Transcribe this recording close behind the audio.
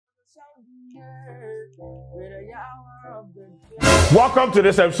Welcome to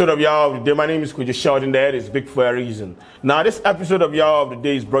this episode of Y'all of the Day. My name is Kujo Sheldon. The head is big for a reason. Now, this episode of Y'all of the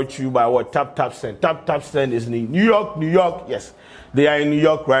Day is brought to you by what? Tap Send. Tap Send is in New York. Yes, they are in New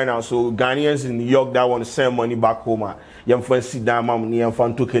York right now. So Ghanaians in New York that want to send money back home.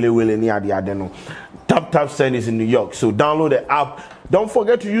 Tap Send is in New York. So download the app. Don't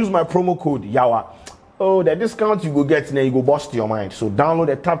forget to use my promo code YAWA. Oh, the discount you go get and then you go bust your mind. So download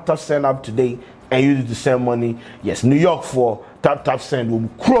the Tap Send app today and use it to send money. Yes, New York for Tap Send.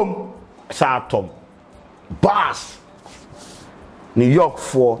 Chrome Satom. Bass. New York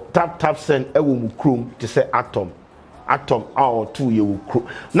for Tap Send. Chrome to say Atom. Atom or 2 year crew.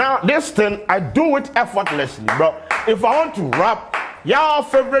 Now this thing I do it effortlessly, bro. If I want to rap, y'all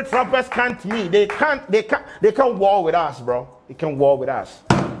favorite rappers can't me. They can't war with us, bro. They can war with us.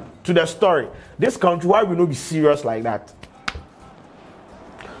 To the story. This country, why we not be serious like that?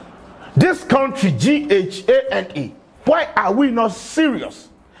 This country, Ghana, why are we not serious?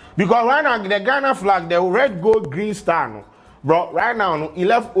 Because right now, the Ghana flag, the red, gold, green star, no, bro, right now, no, he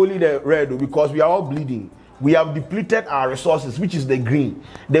left only the red because we are all bleeding. We have depleted our resources, which is the green.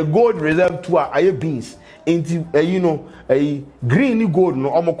 The gold reserve to our beans. Into, a green gold, no,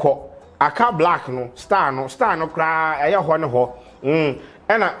 omoko, aka black, no, star, no, cry,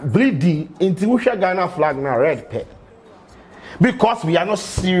 and bleeding into Ghana flag, now red pet. Because we are not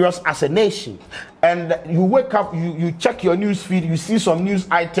serious as a nation. And you wake up, you check your news feed, you see some news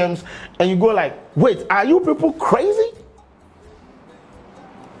items, and you go like, wait, are you people crazy?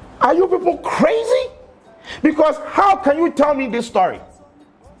 Are you people crazy? Because how can you tell me this story?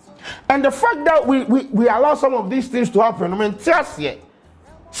 And the fact that we allow some of these things to happen, I mean, just yet,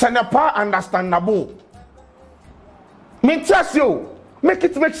 Senepa understandable. I mean, just you, make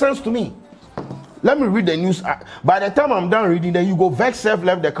it make sense to me. Let me read the news. By the time I'm done reading, then you go vex self,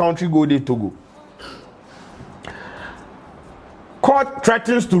 left the country, go there to go. Court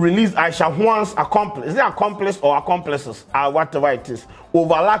threatens to release Aisha Huan's accomplice. Is it accomplice or accomplices? Whatever it is.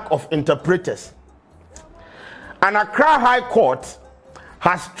 Over lack of interpreters. An Accra High Court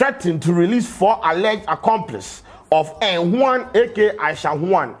has threatened to release 4 alleged accomplices of N1, aka Aisha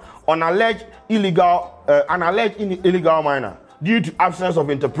Huan, on an alleged illegal minor due to absence of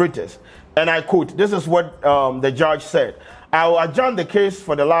interpreters. And I quote, this is what the judge said. I will adjourn the case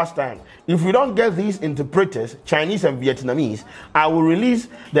for the last time. If we don't get these interpreters, Chinese and Vietnamese, I will release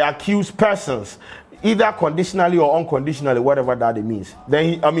the accused persons, either conditionally or unconditionally, whatever that it means.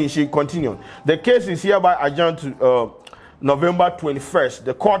 Then she continued. The case is hereby adjourned to November 21st.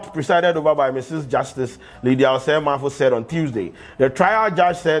 The court presided over by Mrs. Justice Lydia Osei-Manfo said on Tuesday. The trial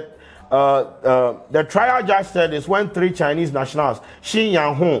judge said is when 3 Chinese nationals, Xin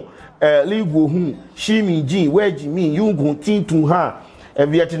Yanhong, Li Guohun, Shi Minjin, Wei Jimin, Yung Gun Tin Tu Han, a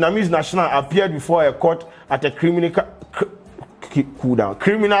Vietnamese national appeared before a court at a criminal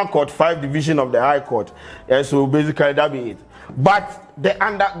court 5 division of the High Court. And so basically that be it. But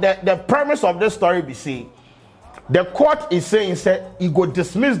the premise of this story be see, the court is saying it go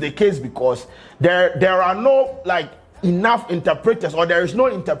dismiss the case because there are no enough interpreters, or there is no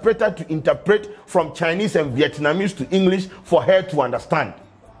interpreter to interpret from Chinese and Vietnamese to English for her to understand.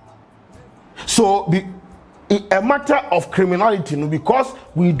 So a matter of criminality, because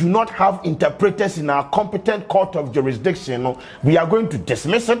we do not have interpreters in our competent court of jurisdiction, we are going to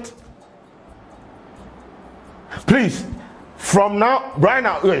dismiss it. Please, from now, right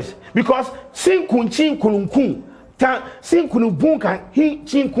now, yes, because sin kun chin kun kun, sin kun bun kan he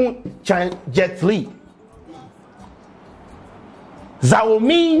chin kun chan Jet Li.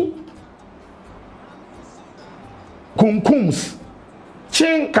 Zaomin kunkuns,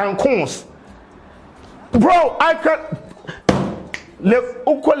 chin kankuns. Bro, I can't.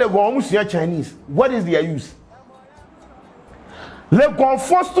 Chinese. What is their use?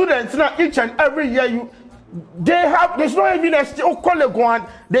 For students now, each and every year there's not even a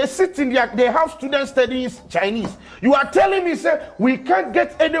they sit in there, they have students studying Chinese. You are telling me, sir, we can't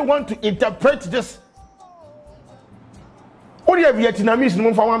get anyone to interpret this. Only Vietnamese,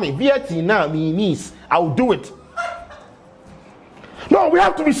 Vietnamese, I'll do it. No, we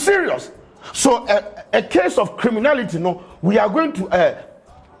have to be serious. So a case of criminality, we are going to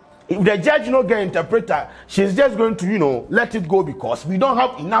if the judge not get interpreter, she's just going to let it go because we don't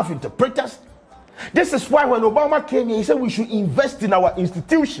have enough interpreters. This is why when Obama came here, he said we should invest in our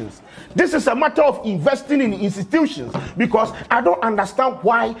institutions. This is a matter of investing in institutions, because I don't understand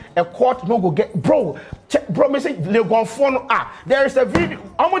why a court no go get me say they go phone there is a video.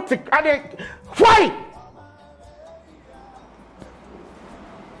 I'm going to why?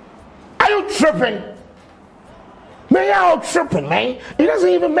 Are you tripping? Me Man, you're all tripping, man. It doesn't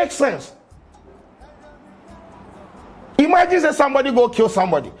even make sense. Imagine that somebody go kill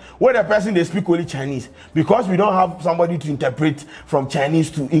somebody where the person they speak only Chinese, because we don't have somebody to interpret from Chinese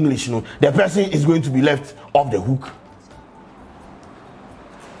to English. You know, the person is going to be left off the hook.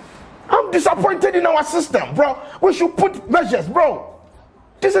 I'm disappointed in our system, bro. We should put measures, bro.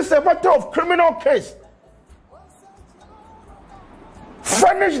 This is a matter of criminal case.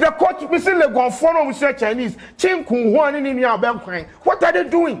 Furnish the court. We say they go on phone with Chinese. What are they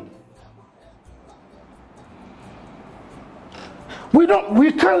doing?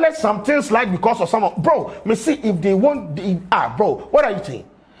 We can't let some things slide because of some of, bro. Me see if they want bro, what are you saying?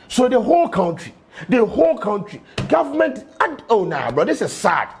 So the whole country, government, oh nah, bro, this is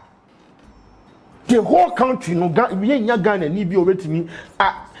sad. The whole country, no, we ain't Ghana need be over to me.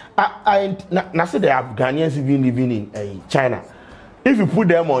 I say there are Ghanaians even living in China. If you put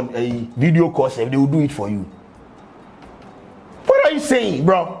them on a video course, they will do it for you. What are you saying,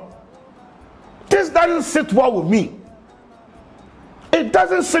 bro? This doesn't sit well with me. It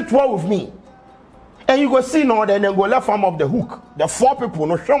doesn't sit well with me. And you go see now, then go left arm of the hook. The 4 people,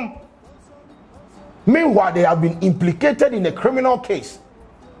 no shame. Meanwhile, they have been implicated in a criminal case.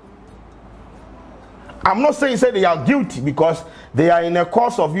 I'm not saying say they are guilty because they are in a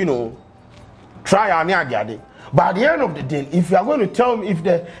course of, you know, trial. But at the end of the day, if you are going to tell me if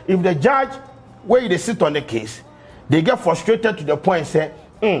the judge where they sit on the case, they get frustrated to the point say,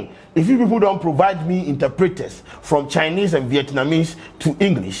 if you people don't provide me interpreters from Chinese and Vietnamese to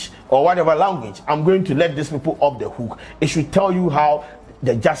English or whatever language, I'm going to let these people off the hook. It should tell you how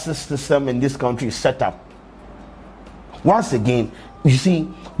the justice system in this country is set up. Once again, you see,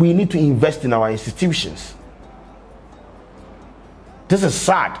 we need to invest in our institutions. This is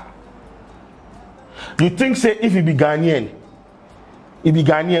sad. You think, say, if you be Ghanaian,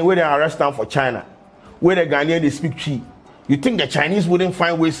 where they arrest them for China, where the Ghanaian they speak Chi, you think the Chinese wouldn't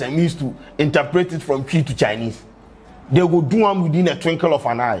find ways and means to interpret it from Chi to Chinese? They will do them within a twinkle of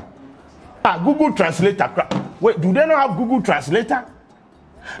an eye. Google Translator. Wait, do they not have Google Translator?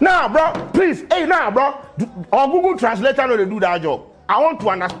 Nah, bro, please. Hey, bro. On Google Translator, no, they do that job. I want to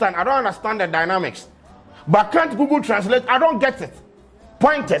understand. I don't understand the dynamics. But can't Google Translate? I don't get it.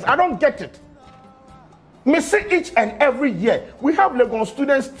 Pointers, I don't get it. Me see each and every year, we have Legon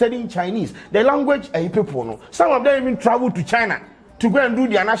students studying Chinese, the language people know. Some of them even travel to China to go and do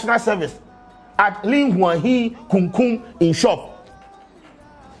their national service at Lin Huanhi Kung Kung in shop.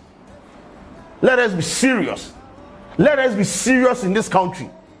 Let us be serious. Let us be serious in this country.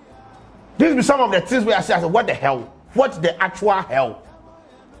 These be some of the things where I say, what the hell? What's the actual hell?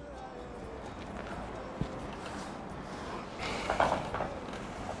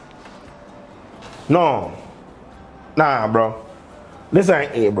 No. Nah, bro. This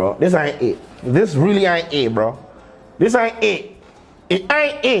ain't it, bro. This ain't it. This really ain't it, bro. This ain't it. It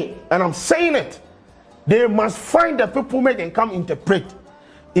ain't it. And I'm saying it. They must find the people who can come interpret.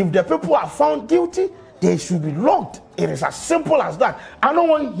 If the people are found guilty, they should be locked. It is as simple as that. I don't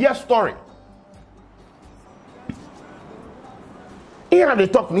want to hear story. Here they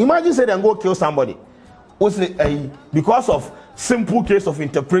talk. Imagine say they go kill somebody. Because of simple case of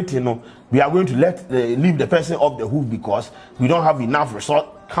interpreting, you know, we are going to leave the person off the hook because we don't have enough resource.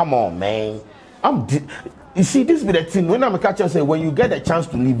 Come on, man. You see, this be the thing. When I'm a catcher, say when you get a chance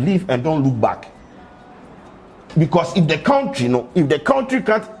to leave and don't look back. Because if the country, you know, if the country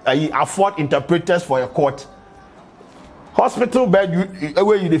can't afford interpreters for a court, hospital bed,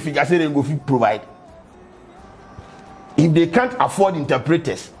 where you the figure say they go provide. If they can't afford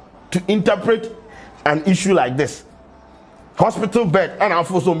interpreters to interpret an issue like this, hospital bed, and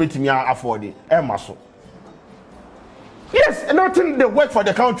I've also made me afford it. Yes, nothing they work for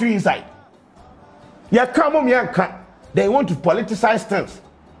the country inside. They want to politicize things.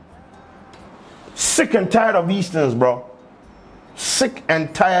 Sick and tired of these things, bro. Sick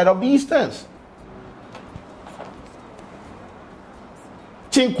and tired of these things.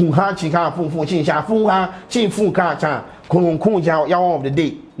 Chin kun ha chin ha fun fun chin sha fun ha chin fun ka cha kun kun ja ya of the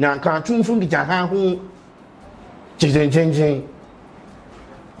day na kan chun fun di ja ha hu chin.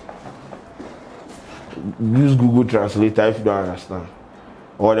 Use Google Translator if you don't understand.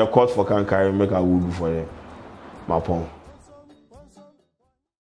 Or the court for can carry make a wood for them. My point.